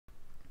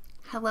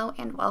Hello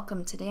and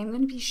welcome. Today I'm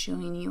going to be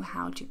showing you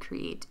how to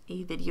create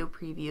a video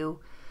preview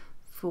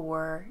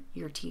for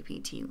your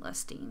TPT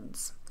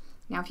listings.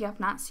 Now, if you have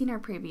not seen our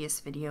previous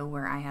video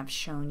where I have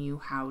shown you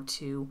how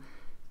to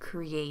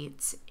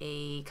create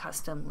a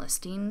custom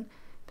listing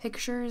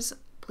pictures,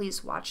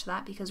 please watch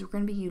that because we're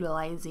going to be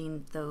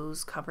utilizing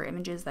those cover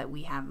images that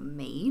we have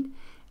made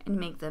and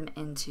make them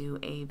into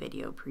a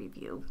video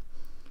preview.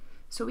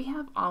 So we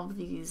have all of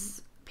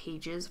these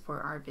pages for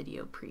our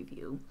video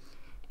preview.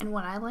 And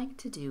what I like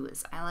to do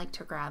is I like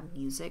to grab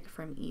music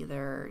from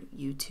either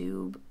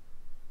YouTube,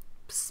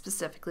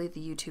 specifically the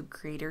YouTube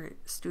Creator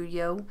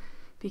Studio,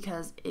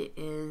 because it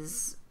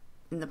is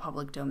in the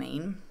public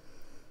domain.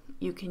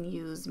 You can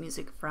use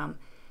music from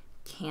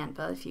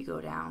Canva if you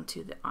go down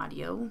to the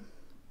audio.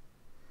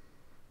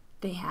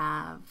 They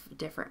have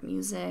different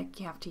music.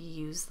 You have to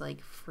use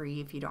like free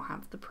if you don't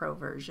have the pro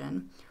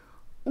version.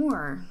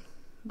 Or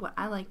what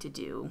I like to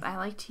do, I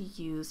like to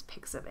use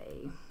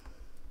Pixabay.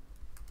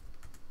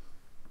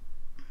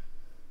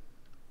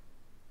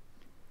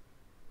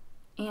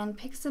 And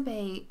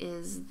Pixabay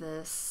is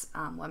this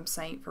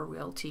website for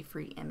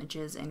royalty-free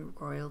images and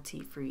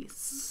royalty-free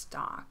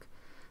stock.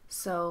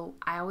 So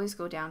I always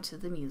go down to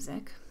the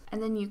music,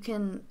 and then you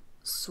can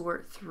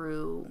sort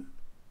through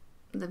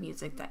the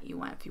music that you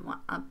want. If you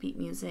want upbeat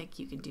music,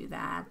 you can do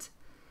that.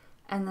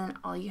 And then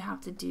all you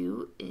have to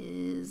do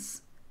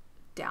is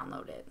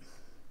download it.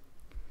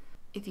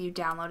 If you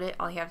download it,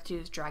 all you have to do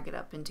is drag it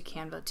up into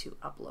Canva to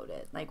upload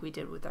it, like we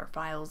did with our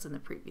files in the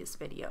previous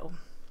video.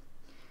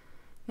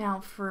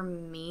 Now for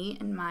me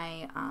in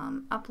my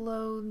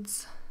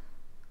uploads,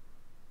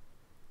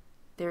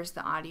 there's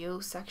the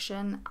audio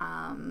section.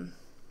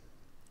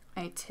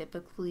 I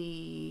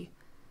typically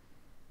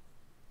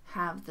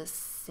have the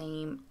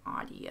same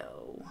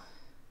audio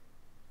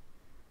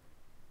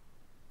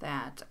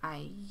that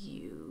I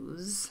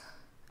use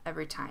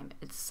every time.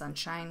 It's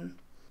Sunshine.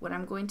 What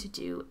I'm going to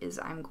do is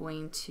I'm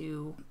going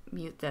to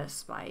mute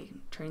this by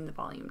turning the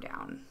volume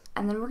down.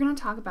 And then we're going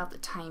to talk about the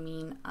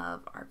timing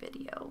of our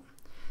video.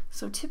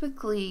 So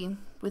typically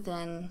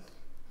within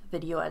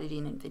video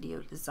editing and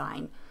video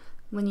design,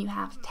 when you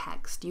have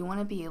text, you want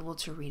to be able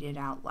to read it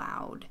out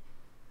loud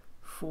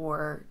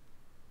for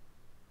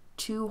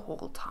 2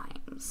 whole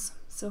times.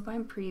 So if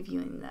I'm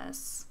previewing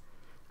this,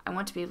 I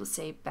want to be able to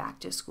say back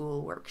to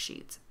school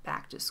worksheets,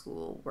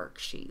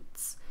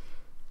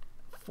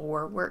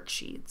 4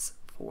 worksheets,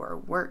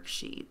 4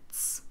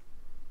 worksheets,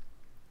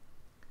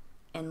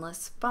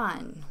 endless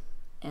fun,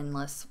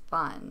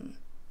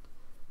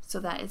 so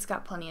that it's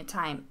got plenty of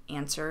time.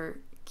 Answer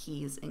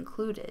keys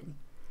included.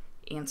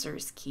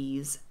 Answers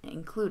keys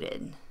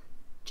included.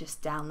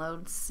 Just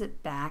download,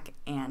 sit back,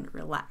 and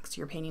relax.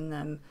 You're painting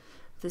them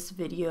this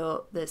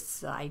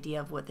idea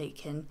of what they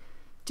can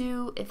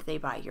do if they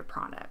buy your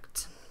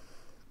product.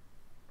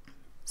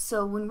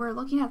 So when we're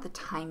looking at the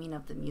timing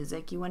of the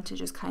music, you want to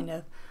just kind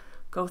of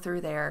go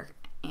through there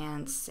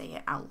and say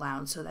it out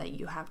loud so that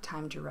you have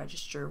time to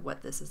register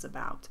what this is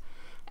about.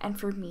 And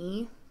for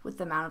me, with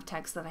the amount of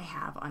text that I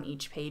have on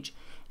each page,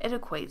 it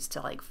equates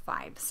to like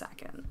 5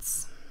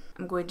 seconds.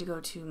 I'm going to go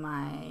to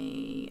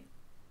my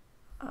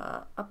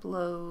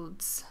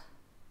uploads,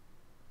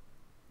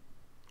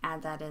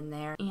 add that in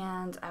there,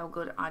 and I will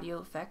go to audio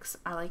effects.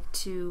 I like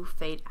to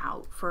fade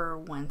out for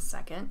 1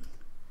 second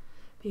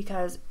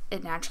because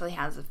it naturally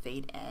has a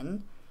fade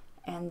in,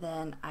 and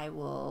then I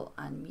will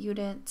unmute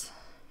it,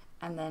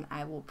 and then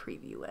I will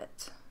preview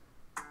it.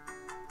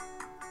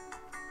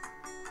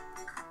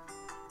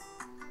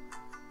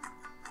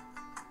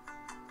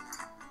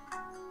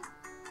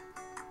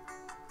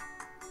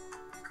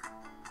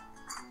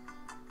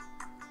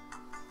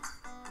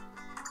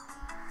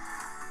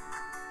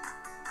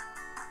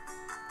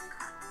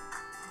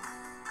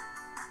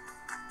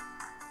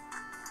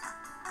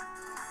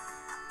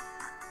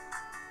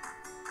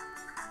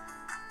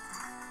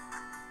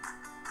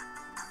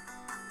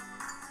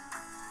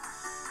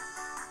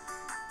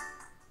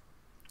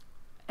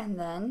 And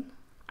then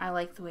I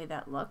like the way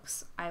that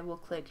looks. I will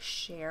click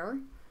share,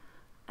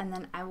 and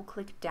then I will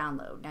click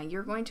download. Now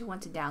you're going to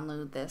want to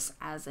download this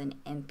as an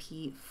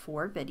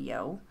MP4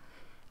 video,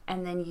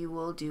 and then you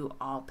will do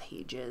all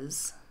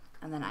pages,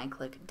 and then I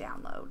click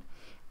download.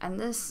 And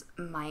this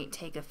might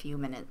take a few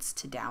minutes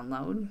to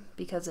download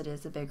because it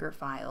is a bigger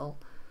file.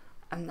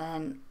 And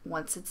then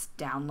once it's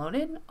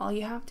downloaded, all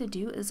you have to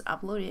do is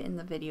upload it in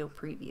the video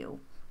preview.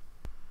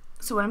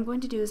 So what I'm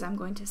going to do is I'm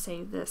going to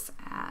save this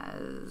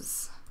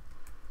as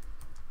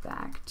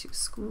back to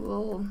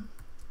school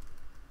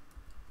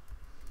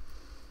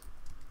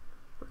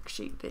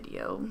worksheet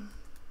video,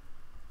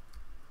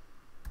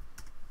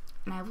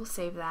 and I will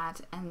save that,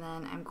 and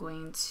then I'm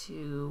going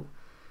to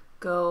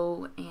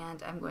go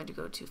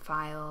to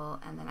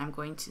file, and then I'm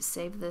going to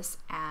save this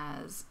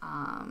as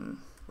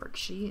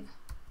worksheet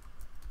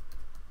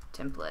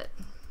template,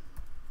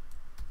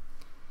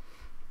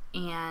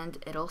 and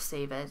it'll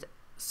save it.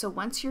 So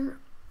once you're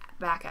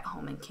back at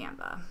home in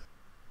Canva,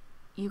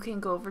 you can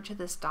go over to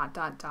this ...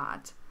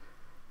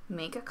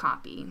 make a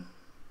copy,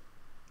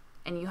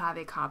 and you have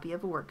a copy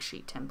of a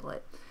worksheet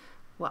template.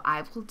 what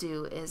I will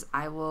do is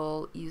I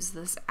will use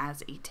this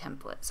as a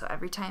template. So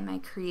every time I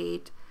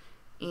create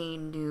a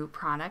new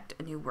product,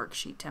 a new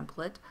worksheet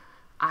template,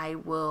 I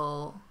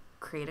will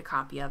create a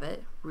copy of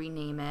it,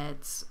 rename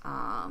it,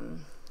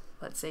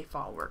 let's say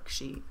fall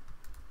worksheet.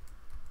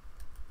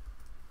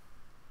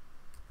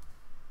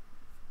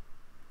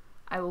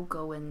 I will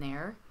go in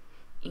there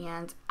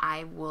and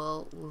I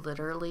will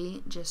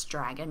literally just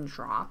drag and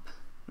drop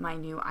my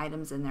new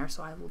items in there.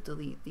 So I will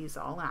delete these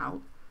all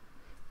out.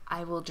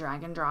 I will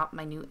drag and drop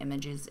my new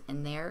images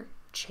in there,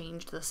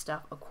 change the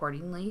stuff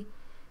accordingly,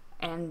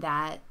 and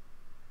that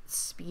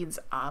speeds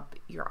up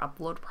your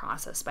upload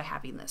process by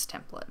having this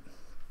template.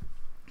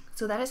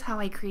 So that is how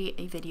I create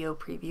a video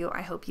preview.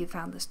 I hope you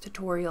found this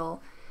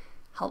tutorial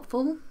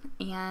helpful,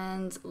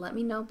 and let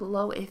me know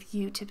below if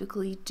you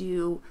typically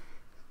do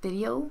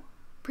video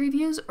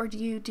previews or do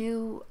you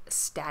do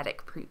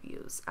static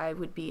previews. I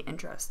would be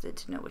interested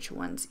to know which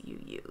ones you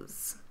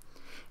use.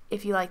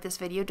 If you like this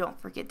video,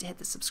 don't forget to hit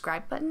the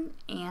subscribe button,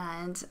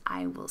 and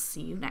I will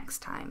see you next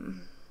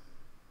time.